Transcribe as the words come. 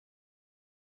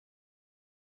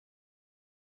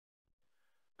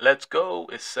Let's go,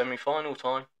 it's semi-final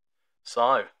time.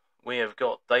 So, we have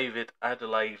got David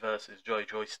Adeleye versus Joe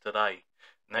Joyce today.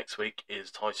 Next week is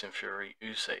Tyson Fury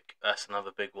Usyk. That's another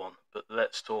big one. But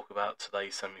let's talk about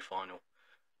today's semi-final.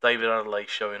 David Adeleye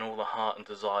showing all the heart and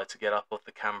desire to get up off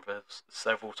the canvas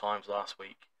several times last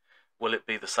week. Will it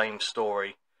be the same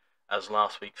story as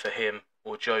last week for him,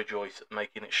 or Joe Joyce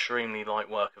making extremely light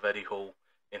work of Eddie Hall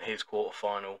in his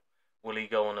quarterfinal? Will he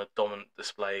go on a dominant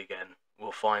display again?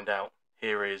 We'll find out.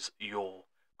 Here is your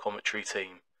commentary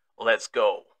team. Let's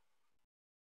go.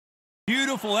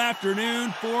 Beautiful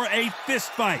afternoon for a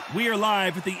fist fight. We are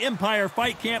live at the Empire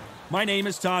Fight Camp. My name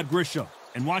is Todd Grisham,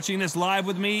 and watching this live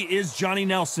with me is Johnny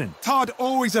Nelson. Todd,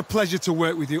 always a pleasure to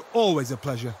work with you. Always a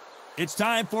pleasure. It's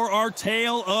time for our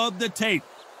tale of the tape.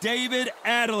 David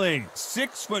Adeleye,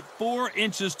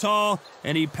 6'4" tall,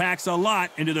 and he packs a lot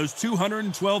into those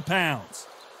 212 pounds.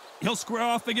 He'll square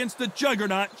off against the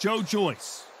juggernaut, Joe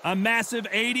Joyce. A massive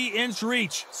 80-inch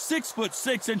reach,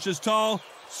 6'6" tall.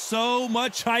 So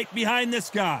much height behind this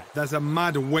guy. There's a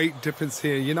mad weight difference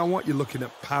here. You know what? You're looking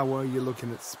at power, you're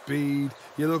looking at speed,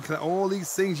 you're looking at all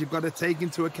these things you've got to take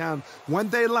into account. When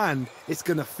they land, it's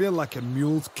going to feel like a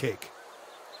mule's kick.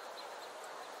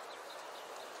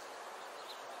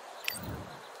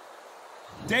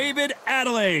 David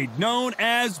Adeleye, known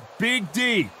as Big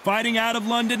D, fighting out of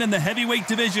London in the heavyweight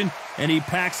division, and he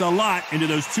packs a lot into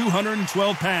those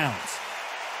 212 pounds.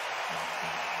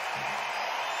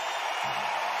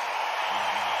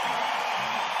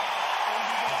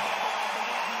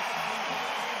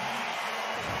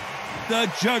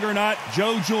 The juggernaut,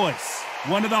 Joe Joyce,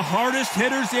 one of the hardest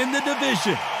hitters in the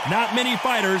division. Not many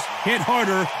fighters hit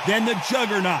harder than the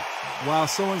juggernaut. Wow,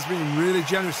 someone's being really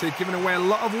generous here, giving away a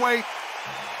lot of weight.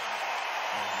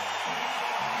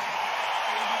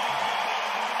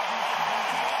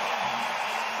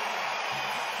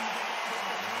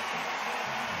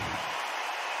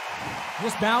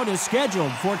 This bout is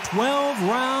scheduled for 12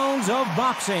 rounds of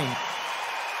boxing.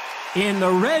 In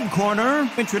the red corner,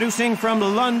 introducing from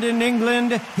London,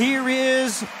 England, here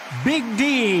is Big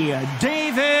D,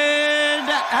 David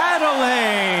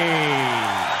Adeleye.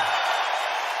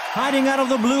 Hiding out of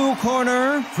the blue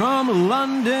corner from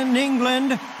London,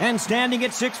 England, and standing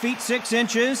at 6 feet 6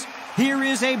 inches, here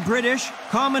is a British,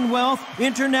 Commonwealth,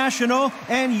 International,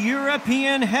 and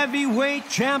European heavyweight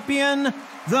champion,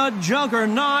 the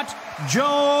juggernaut,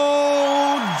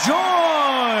 Joe Joyce.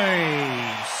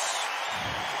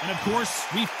 And of course,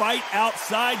 we fight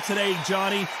outside today,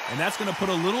 Johnny, and that's going to put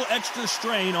a little extra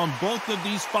strain on both of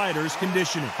these fighters'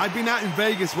 conditioning. I've been out in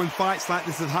Vegas when fights like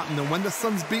this have happened, and when the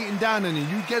sun's beating down on you,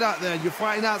 you get out there, you're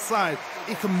fighting outside,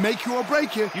 it can make you or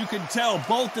break you. You can tell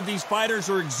both of these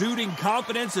fighters are exuding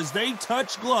confidence as they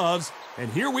touch gloves,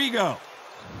 and here we go.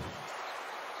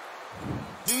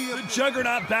 The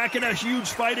juggernaut back in a huge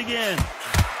fight again.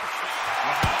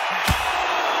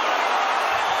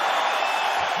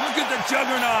 Look at the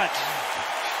juggernaut.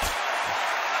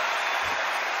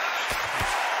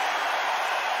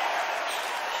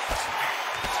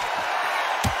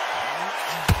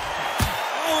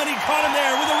 Oh, and he caught him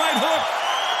there with a right hook.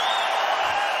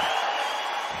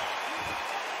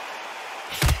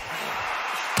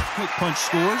 Quick punch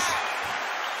scores.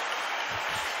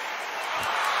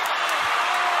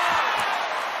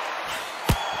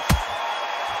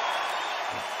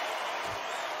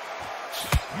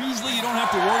 Usually you don't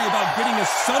have to worry about getting a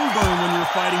sunburn when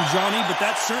you're fighting, Johnny, but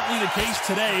that's certainly the case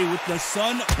today with the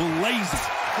sun blazing.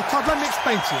 Well, Todd, let me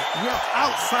explain to you. You're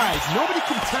outside. Nobody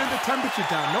can turn the temperature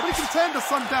down. Nobody can turn the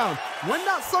sun down. When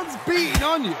that sun's beating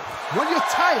on you, when you're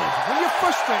tired, when you're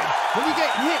frustrated, when you're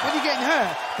getting hit, when you're getting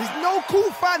hurt, there's no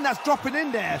cool fan that's dropping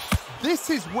in there.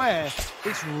 This is where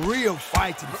it's real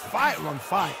fighting. Fighter on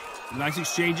fight. Nice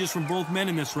exchanges from both men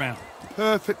in this round.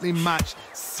 Perfectly matched,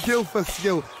 skill for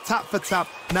skill, tap for tap.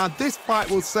 Now this fight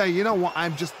will say, you know what,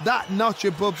 I'm just that notch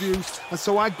above you, and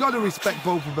so I got to respect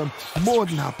both of them. More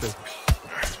than happy.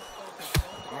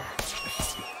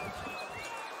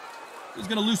 He's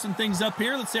going to loosen things up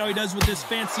here. Let's see how he does with this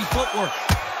fancy footwork.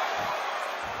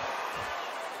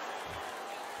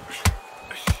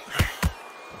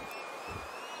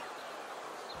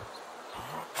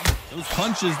 Those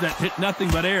punches that hit nothing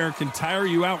but air can tire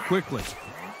you out quickly.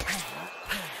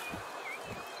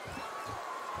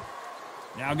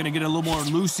 Now going to get a little more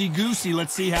loosey-goosey.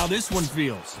 Let's see how this one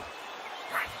feels.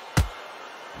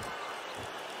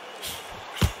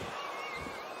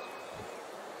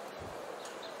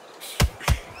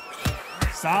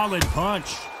 Solid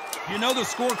punch. You know the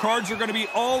scorecards are going to be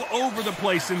all over the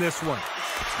place in this one.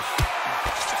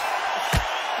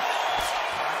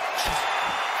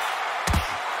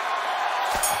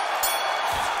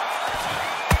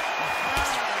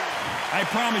 I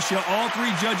promise you, all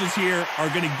three judges here are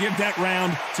going to give that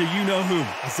round to you-know-who.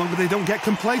 As long as they don't get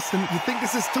complacent, you think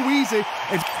this is too easy.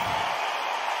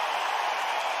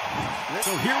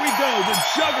 So here we go, the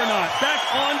Juggernaut back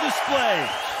on display.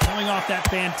 Coming off that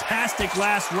fantastic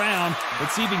last round,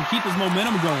 let's see if he can keep his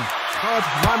momentum going. Todd,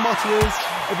 my motto is,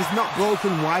 if it's not broken,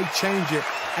 why change it?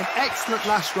 An excellent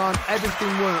last round,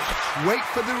 everything worked. Wait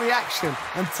for the reaction.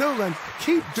 Until then,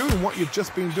 keep doing what you've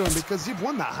just been doing because you've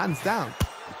won that hands down.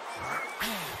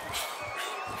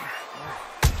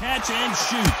 Catch and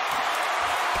shoot.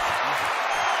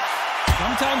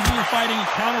 Sometimes when you're fighting a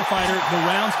counter fighter, the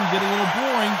rounds can get a little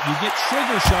boring. You get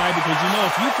trigger shy because you know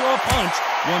if you throw a punch,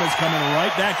 one is coming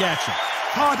right back at you.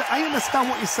 Todd, I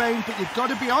understand what you're saying, but you've got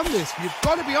to be on this. You've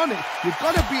got to be on it. You've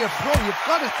got to be a pro. You've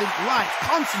got to think right.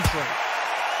 Concentrate.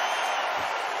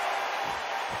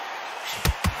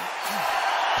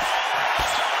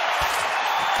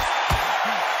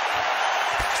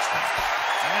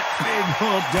 That big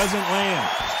hook doesn't land.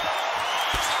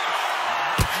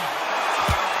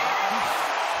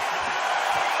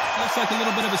 Looks like a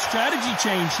little bit of a strategy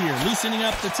change here, loosening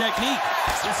up the technique.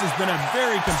 This has been a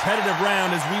very competitive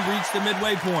round as we reach the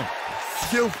midway point.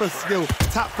 Skill for skill,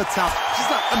 tap for tap, just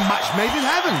like a match made in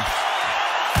heaven.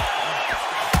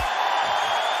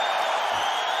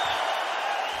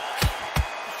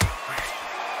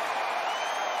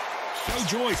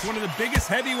 Joe Joyce, one of the biggest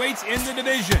heavyweights in the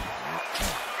division.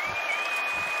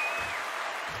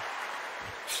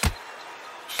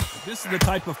 This is the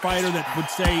type of fighter that would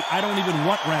say, I don't even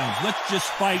want rounds. Let's just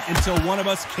fight until one of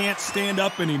us can't stand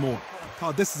up anymore.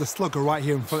 Oh, this is a slugger right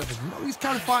here in front of us. You know, these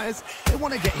kind of fighters, they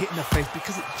want to get hit in the face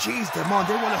because it G's them on.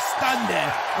 They want to stand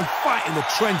there and fight in the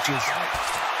trenches.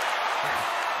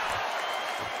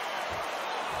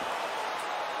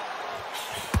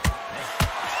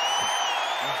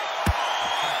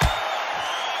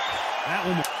 That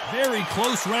one was a very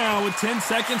close round with 10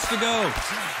 seconds to go.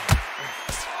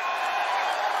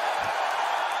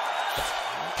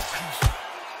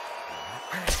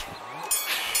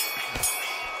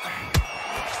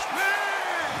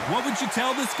 What would you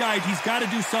tell this guy? He's got to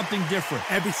do something different.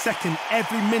 Every second,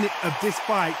 every minute of this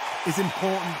fight is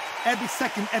important. Every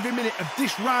second, every minute of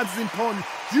this round is important.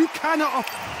 You cannot...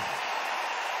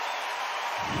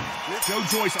 Joe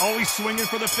Joyce always swinging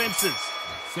for the fences.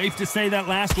 Safe to say that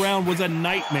last round was a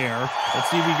nightmare.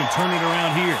 Let's see if we can turn it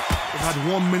around here. They've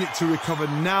had 1 minute to recover.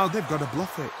 Now they've got to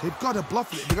bluff it. They've got to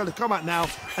bluff it. They've got to come out now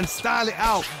and style it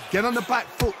out. Get on the back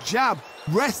foot, jab.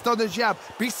 Rest on the jab.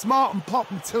 Be smart and pop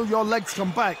until your legs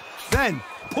come back. Then,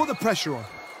 put the pressure on.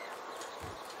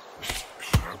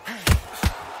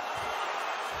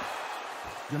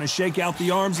 Gonna shake out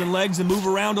the arms and legs and move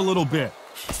around a little bit.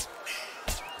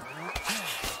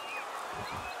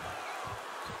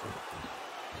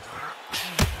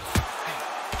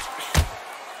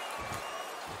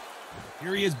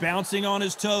 Here he is bouncing on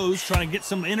his toes, trying to get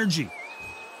some energy.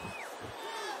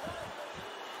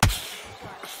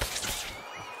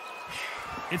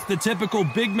 It's the typical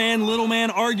big man, little man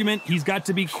argument. He's got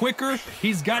to be quicker.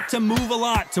 He's got to move a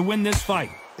lot to win this fight.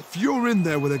 If you're in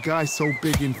there with a guy so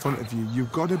big in front of you,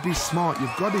 you've got to be smart.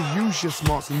 You've got to use your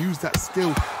smarts and use that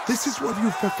skill. This is what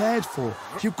you've prepared for.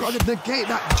 You've got to negate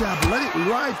that jab, let it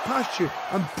ride past you,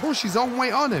 and push his own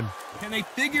weight on him. Can they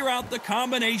figure out the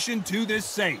combination to this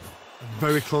safe?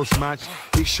 Very close match.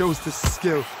 It shows the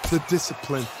skill, the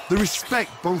discipline, the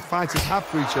respect both fighters have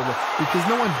for each other, because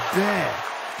no one dare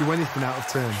do anything out of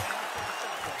turn.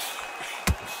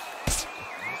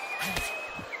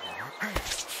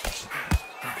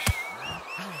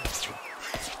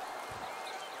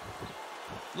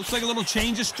 Looks like a little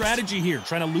change of strategy here,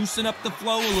 trying to loosen up the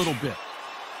flow a little bit.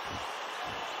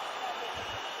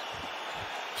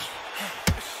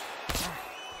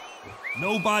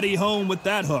 Nobody home with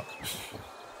that hook.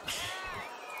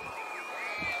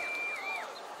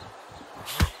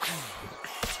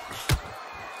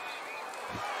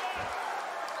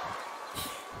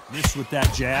 Missed with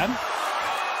that jab.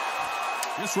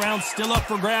 This round's still up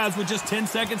for grabs with just 10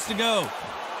 seconds to go.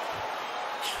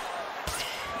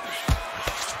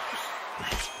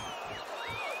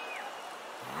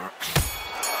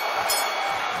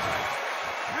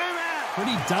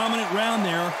 Pretty dominant round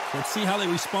there. Let's see how they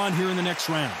respond here in the next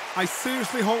round. I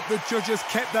seriously hope the judges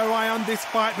kept their eye on this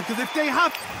fight, because if they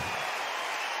have...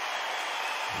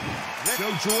 Joe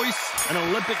Joyce, an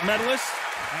Olympic medalist.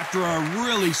 After a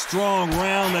really strong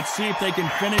round, let's see if they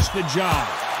can finish the job.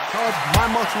 Todd,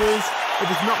 my motto is, if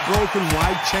it's not broken,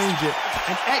 why change it?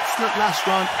 An excellent last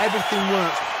round, everything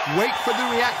works. Wait for the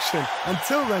reaction.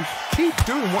 Until then, keep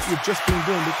doing what you've just been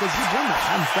doing, because you've won that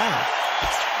hands down.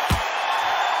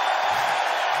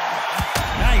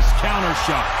 Nice counter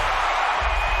shot.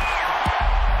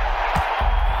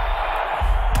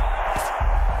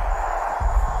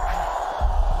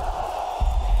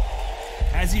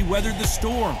 weathered the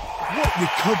storm. What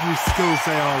recovery skills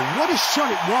they are. What a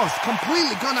shot it was.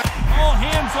 Completely gone out. All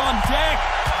hands on deck.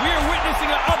 We are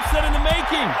witnessing an upset in the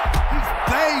making. He's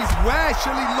dazed. Where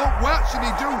shall he look? What should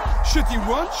he do? Should he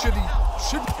run? Should he?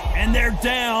 And they're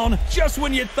down just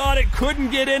when you thought it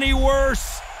couldn't get any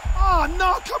worse. Oh,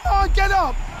 no. Come on. Get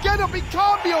up. Get up. It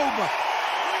can't be over. 3, 4,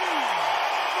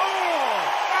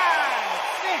 5,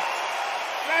 6,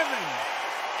 7,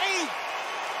 8.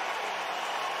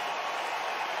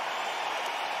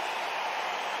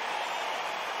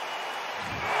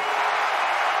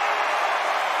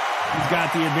 He's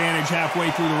got the advantage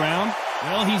halfway through the round.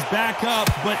 Well, he's back up,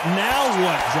 but now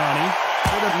what, Johnny?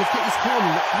 Look at his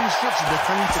corner. Look at the instructions. They're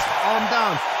telling him to calm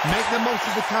down. Make the most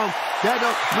of the count. Get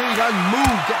up, breathe, and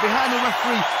move. Get behind the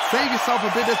referee. Save yourself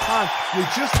a bit of time. You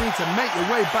just need to make your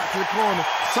way back to the corner.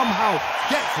 Somehow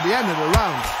get to the end of the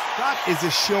round. That is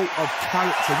a show of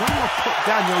character. When you're put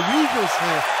down, your eagles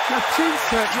hurt, your chin's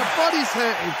hurt, your body's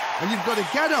hurting, and you've got to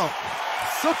get up,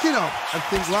 suck it up, and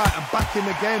think, right, I'm back in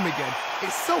the game again.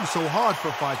 It's so hard for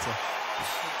a fighter.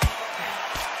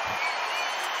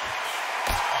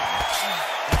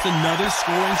 That's another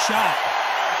scoring shot.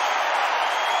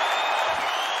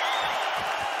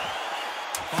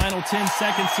 Final 10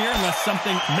 seconds here, unless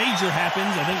something major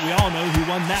happens. I think we all know who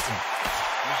won that one.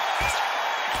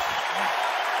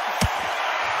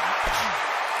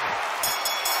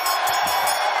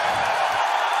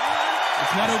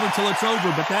 It's not over till it's over,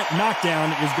 but that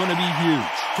knockdown is going to be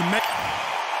huge.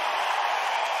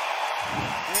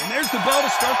 And there's the bell to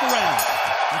start the round.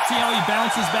 Let's see how he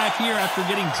bounces back here after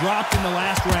getting dropped in the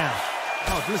last round.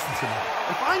 Oh, listen to me.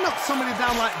 If I knock somebody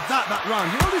down like that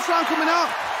round, you know this round coming out?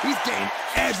 He's getting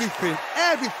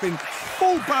everything,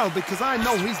 full barrel, because I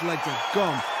know his legs are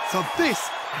gone. So this,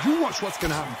 you watch what's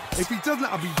going to happen. If he doesn't,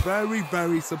 I'll be very,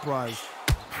 very surprised.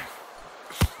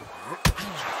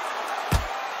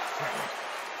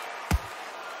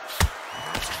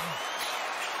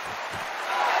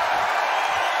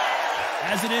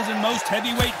 As it is in most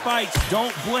heavyweight fights,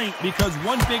 don't blink, because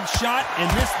one big shot and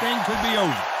this thing could be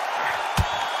over.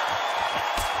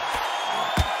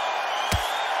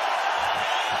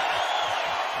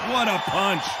 What a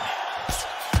punch.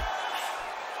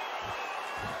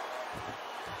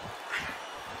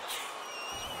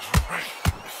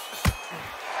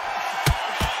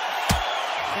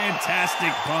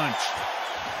 Fantastic punch.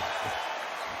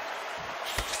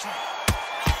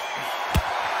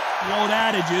 The old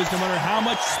adage is, no matter how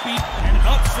much speed, an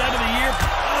upset of the year,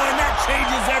 oh, and that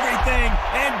changes everything,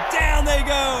 and down they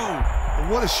go.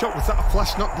 What a shot. Was that a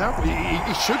flash knockdown?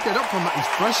 He should get up from that.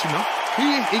 He's fresh enough.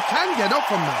 He can get up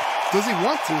from that. Does he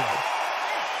want to?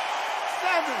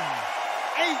 7,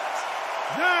 8,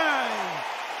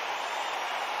 9.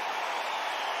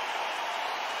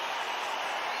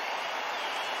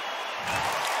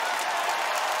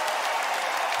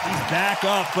 He's back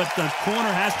up, but the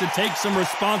corner has to take some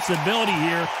responsibility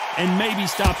here and maybe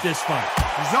stop this fight.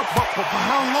 He's up, but for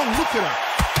how long? Look at him.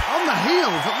 On the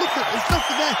heels. Look at, there's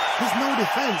nothing there. There's no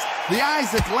defense. The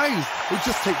eyes are glazed. It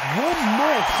just takes one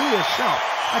more clear shot.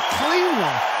 A clean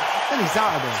one. Then he's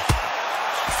out of there.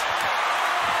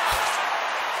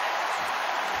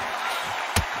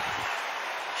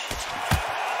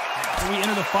 We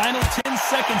enter the final 10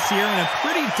 seconds here in a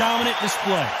pretty dominant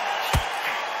display.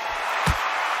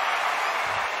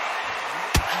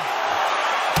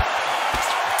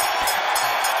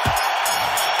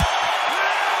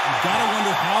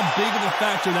 How big of a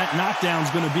factor that knockdown's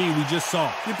going to be we just saw.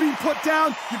 You've been put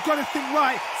down, you've got to think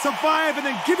right, survive, and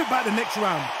then give it back the next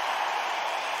round.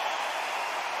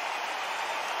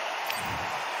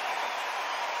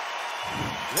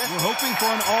 We're hoping for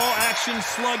an all-action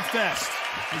slugfest.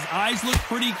 His eyes look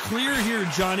pretty clear here,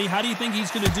 Johnny. How do you think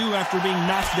he's going to do after being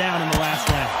knocked down in the last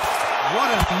round? What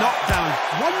a knockdown.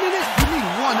 1 minute, you need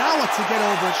 1 hour to get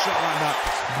over a shot like that.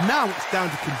 Now it's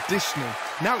down to conditioning.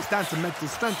 Now it's down to mental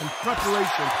strength and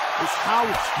preparation. It's how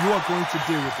you are going to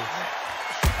deal with it.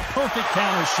 A perfect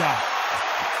counter shot.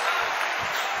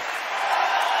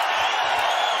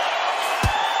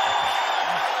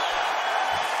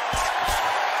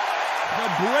 The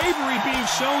bravery being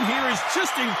shown here is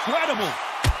just incredible.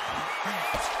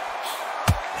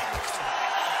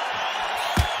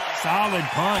 Solid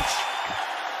punch.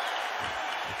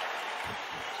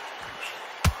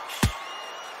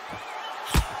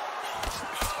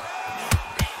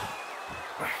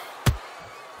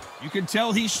 You can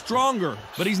tell he's stronger,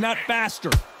 but he's not faster.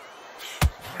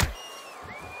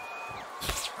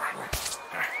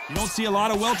 You don't see a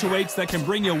lot of welterweights that can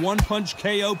bring you one-punch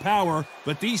KO power,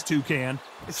 but these two can.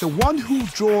 It's the one who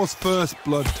draws first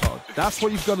blood, Todd. That's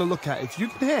what you've got to look at. If you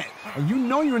can hit, and you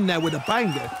know you're in there with a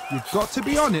banger, you've got to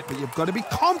be on it, but you've got to be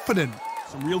confident.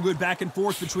 Some real good back and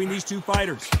forth between these two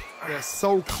fighters. They're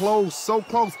so close, so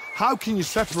close. How can you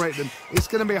separate them? It's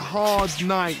going to be a hard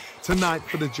night tonight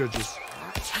for the judges.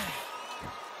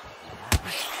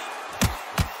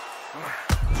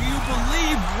 Do you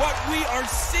believe what we are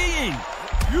seeing?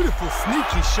 Beautiful,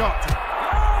 sneaky shot.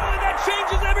 Oh, and that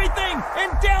changes everything!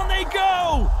 And down they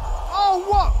go! Oh,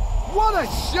 what? What a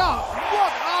shot!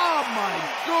 What? Oh, my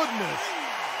goodness!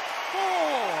 4,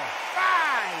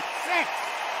 5, 6,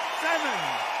 7,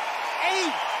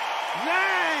 8, 9,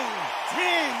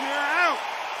 10. You're out.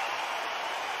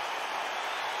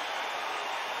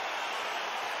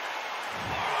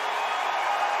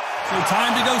 So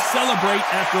time to go celebrate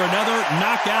after another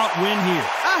knockout win here.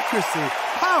 Accuracy,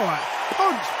 power,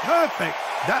 punch, perfect.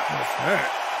 That must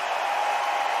hurt.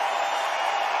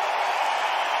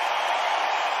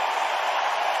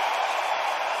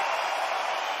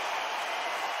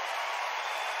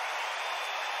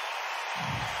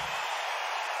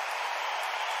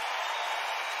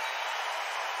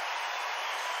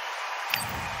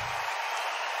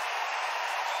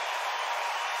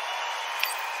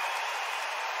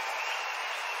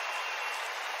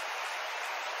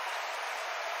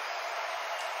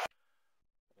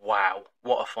 Wow,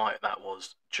 what a fight that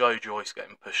was. Joe Joyce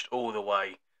getting pushed all the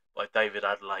way by David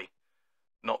Adeleye.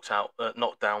 Knocked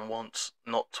down once,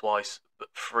 not twice, but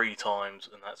 3 times,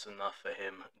 and that's enough for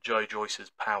him. Joe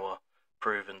Joyce's power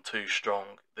proven too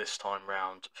strong this time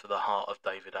round for the heart of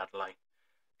David Adeleye.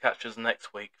 Catch us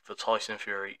next week for Tyson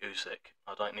Fury Usyk.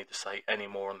 I don't need to say any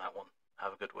more on that one.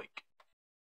 Have a good week.